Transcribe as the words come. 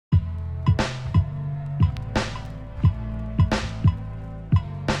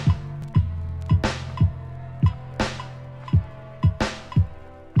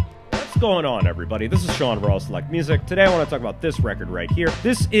going on, everybody? This is Sean of Raw Select Music. Today I want to talk about this record right here.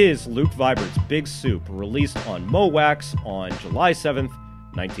 This is Luke Vibert's Big Soup, released on Wax on July 7th,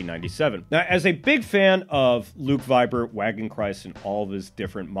 1997. Now, as a big fan of Luke Vibert, Wagon, and all of his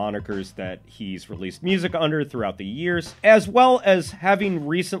different monikers that he's released music under throughout the years, as well as having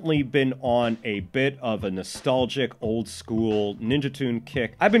recently been on a bit of a nostalgic, old-school Ninja Tune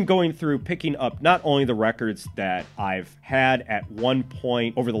kick, I've been going through picking up not only the records that I've had at one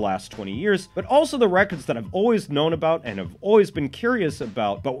point over the last 20 years, but also the records that I've always known about and have always been curious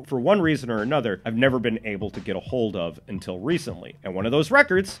about, but for one reason or another, I've never been able to get a hold of until recently. And one of those records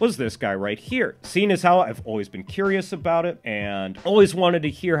was this guy right here. Seeing as how I've always been curious about it and always wanted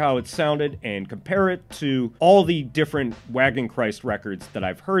to hear how it sounded and compare it to all the different Wagon records that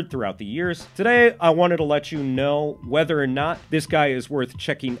I've heard throughout the years, today I wanted to let you know whether or not this guy is worth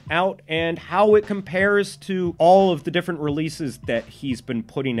checking out and how it compares to all of the different releases that he's been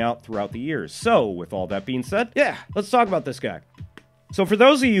putting out throughout the years. So, with all that being said, yeah, let's talk about this guy. So for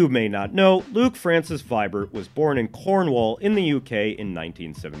those of you who may not know, Luke Francis Vibert was born in Cornwall in the UK in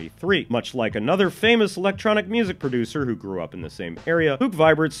 1973. Much like another famous electronic music producer who grew up in the same area, Luke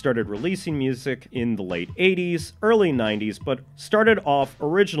Vibert started releasing music in the late 80s, early 90s, but started off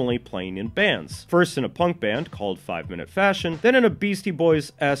originally playing in bands. First in a punk band called 5 Minute Fashion, then in a Beastie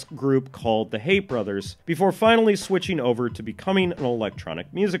Boys-esque group called the Hate Brothers, before finally switching over to becoming an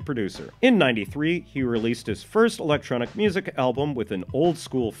electronic music producer. In 93, he released his first electronic music album with an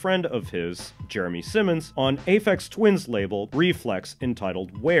old-school friend of his, Jeremy Simmons, on Aphex Twin's label Reflex,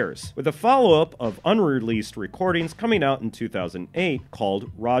 entitled Wares, with a follow-up of unreleased recordings coming out in 2008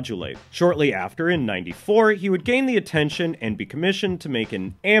 called Rodulate. Shortly after, in 94, he would gain the attention and be commissioned to make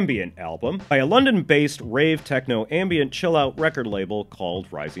an ambient album by a London-based rave techno ambient chill-out record label called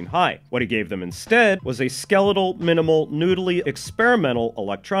Rising High. What he gave them instead was a skeletal, minimal, noodly, experimental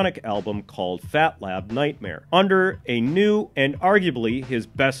electronic album called Fat Lab Nightmare, under a new and arguably his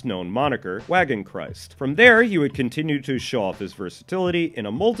best-known moniker, Wagon. From there, he would continue to show off his versatility in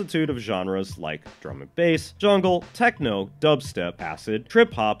a multitude of genres like drum and bass, jungle, techno, dubstep, acid,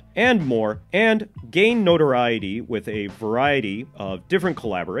 trip-hop, and more, and gain notoriety with a variety of different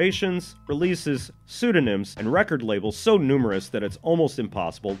collaborations, releases, pseudonyms, and record labels so numerous that it's almost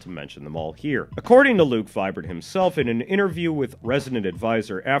impossible to mention them all here. According to Luke Vibert himself, in an interview with Resident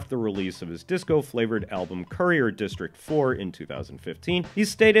Advisor after the release of his disco-flavored album Courier District 4 in 2015, he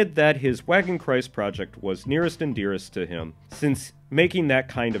stated that his Wagon project was nearest and dearest to him, since making that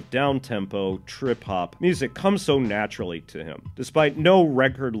kind of down-tempo, trip-hop music come so naturally to him, despite no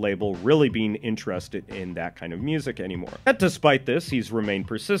record label really being interested in that kind of music anymore. Yet despite this, he's remained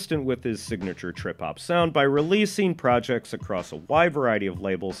persistent with his signature trip-hop sound by releasing projects across a wide variety of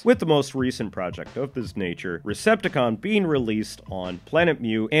labels, with the most recent project of this nature, Recepticon, being released on Planet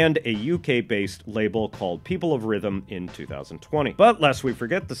Mu and a UK-based label called People of Rhythm in 2020. But lest we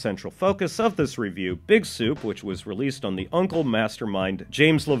forget the central focus of this review, Big Soup, which was released on the Uncle Mastermind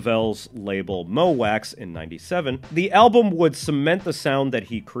James Lavell's label Wax in 97, the album would cement the sound that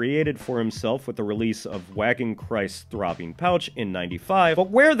he created for himself with the release of Wagon Throbbing Pouch in 95,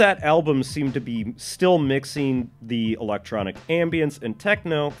 but where that album seemed to be still mixing the electronic ambience and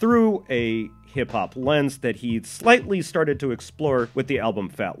techno through a hip-hop lens that he'd slightly started to explore with the album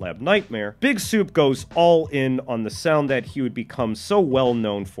Fat Lab Nightmare, Big Soup goes all in on the sound that he would become so well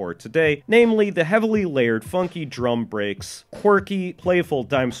known for today, namely the heavily layered funky drum breaks, quirky, playful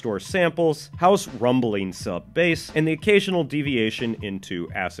dime store samples, house rumbling sub-bass, and the occasional deviation into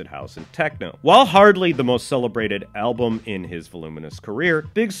acid house and techno. While hardly the most celebrated album in his voluminous career,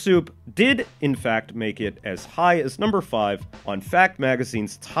 Big Soup did in fact make it as high as number 5 on Fact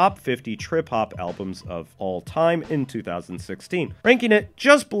Magazine's Top 50 Trip-Hop albums of all time in 2016, ranking it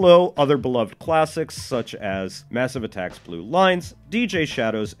just below other beloved classics such as Massive Attack's Blue Lines, DJ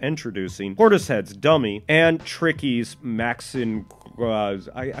Shadow's Introducing, Portishead's Dummy, and Tricky's Maxin.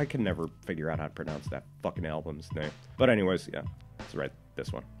 I can never figure out how to pronounce that fucking album's name. But anyways, yeah, it's right,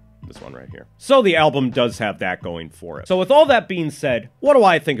 this one right here. So the album does have that going for it. So with all that being said, what do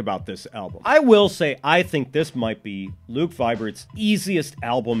I think about this album? I will say I think this might be Luke Vibert's easiest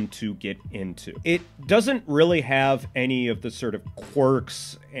album to get into. It doesn't really have any of the sort of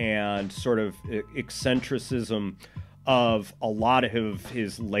quirks and sort of eccentricism of a lot of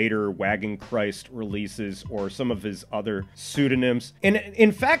his later Wagon Christ releases or some of his other pseudonyms. And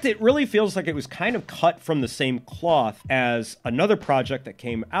in fact, it really feels like it was kind of cut from the same cloth as another project that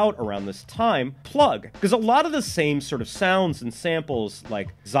came out around this time, Plug, because a lot of the same sort of sounds and samples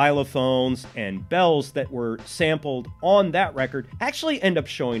like xylophones and bells that were sampled on that record actually end up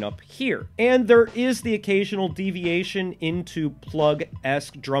showing up here. And there is the occasional deviation into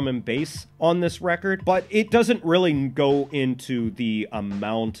Plug-esque drum and bass on this record, but it doesn't really go into the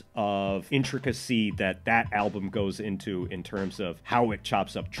amount of intricacy that that album goes into in terms of how it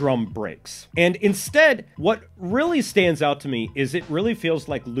chops up drum breaks. And instead, what really stands out to me is it really feels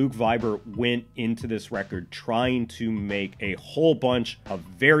like Luke Vibert went into this record trying to make a whole bunch of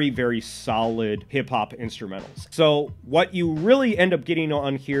very, very solid hip-hop instrumentals. So what you really end up getting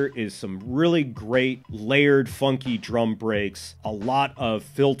on here is some really great layered funky drum breaks, a lot of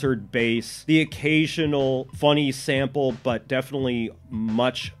filtered bass, the occasional funny sample, but definitely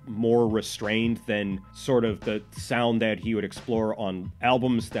much more restrained than sort of the sound that he would explore on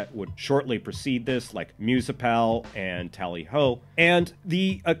albums that would shortly precede this, like Musipal and Tally Ho, and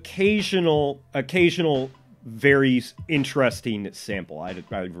the occasional very interesting sample. I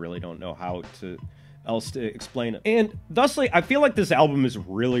really don't know how else to explain it. And thusly, I feel like this album is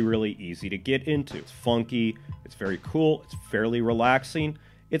really, really easy to get into. It's funky, it's very cool, it's fairly relaxing.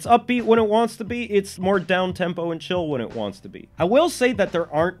 It's upbeat when it wants to be, it's more down-tempo and chill when it wants to be. I will say that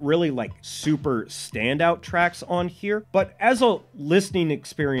there aren't really like super standout tracks on here, but as a listening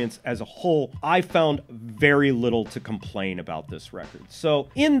experience as a whole, I found very little to complain about this record. So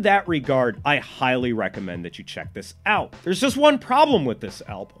in that regard, I highly recommend that you check this out. There's just one problem with this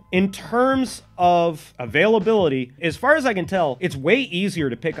album. In terms of availability, as far as I can tell, it's way easier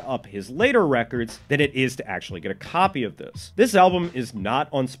to pick up his later records than it is to actually get a copy of this. This album is not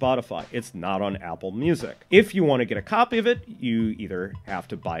on Spotify. It's not on Apple Music. If you want to get a copy of it, you either have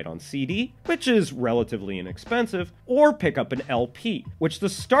to buy it on CD, which is relatively inexpensive, or pick up an LP, which the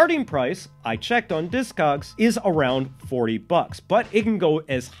starting price, I checked on Discogs, is around $40, but it can go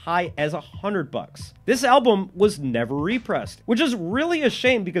as high as $100. This album was never repressed, which is really a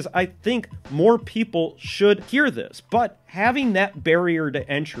shame because I think more people should hear this, but having that barrier to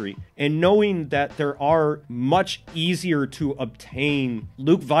entry and knowing that there are much easier to obtain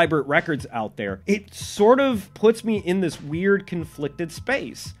Luke Vibert records out there, it sort of puts me in this weird conflicted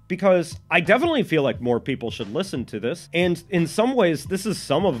space because I definitely feel like more people should listen to this. And in some ways, this is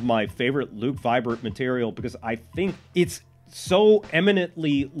some of my favorite Luke Vibert material because I think it's so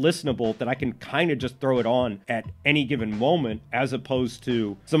eminently listenable that I can kind of just throw it on at any given moment, as opposed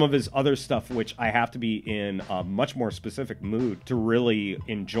to some of his other stuff, which I have to be in a much more specific mood to really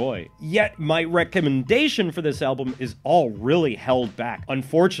enjoy. Yet my recommendation for this album is all really held back,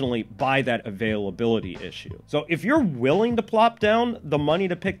 unfortunately, by that availability issue. So if you're willing to plop down the money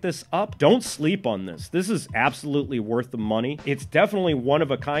to pick this up, don't sleep on this. This is absolutely worth the money. It's definitely one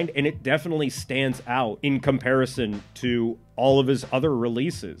of a kind, and it definitely stands out in comparison to all of his other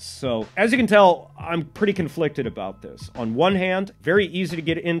releases. So as you can tell, I'm pretty conflicted about this. On one hand, very easy to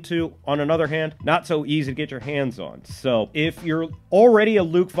get into. On another hand, not so easy to get your hands on. So if you're already a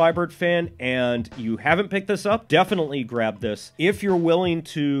Luke Vibert fan and you haven't picked this up, definitely grab this. If you're willing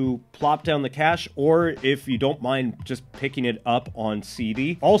to plop down the cash, or if you don't mind just picking it up on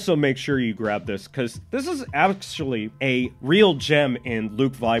CD, also make sure you grab this, because this is actually a real gem in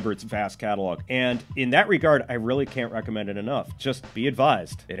Luke Vibert's vast catalog. And in that regard, I really can't recommend it enough. Just be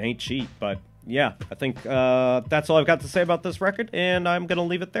advised, it ain't cheap. But yeah, I think that's all I've got to say about this record, and I'm gonna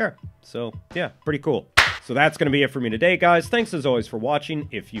leave it there. So yeah, pretty cool. So that's going to be it for me today, guys. Thanks as always for watching.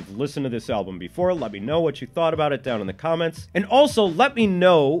 If you've listened to this album before, let me know what you thought about it down in the comments. And also, let me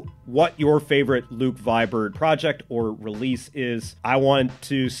know what your favorite Luke Vibert project or release is. I want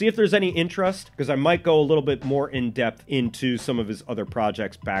to see if there's any interest, because I might go a little bit more in depth into some of his other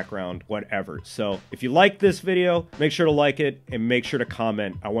projects, background, whatever. So if you like this video, make sure to like it and make sure to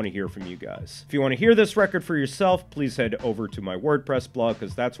comment. I want to hear from you guys. If you want to hear this record for yourself, please head over to my WordPress blog,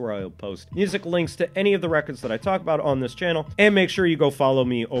 because that's where I'll post music links to any of the records that I talk about on this channel. And make sure you go follow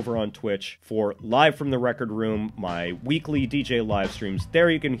me over on Twitch for Live from the Record Room, my weekly DJ live streams. There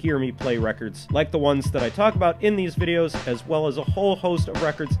you can hear me play records like the ones that I talk about in these videos, as well as a whole host of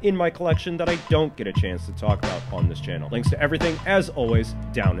records in my collection that I don't get a chance to talk about on this channel. Links to everything, as always,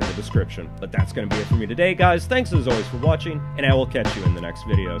 down in the description. But that's going to be it for me today, guys. Thanks as always for watching, and I will catch you in the next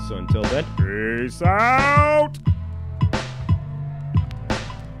video. So until then, peace out!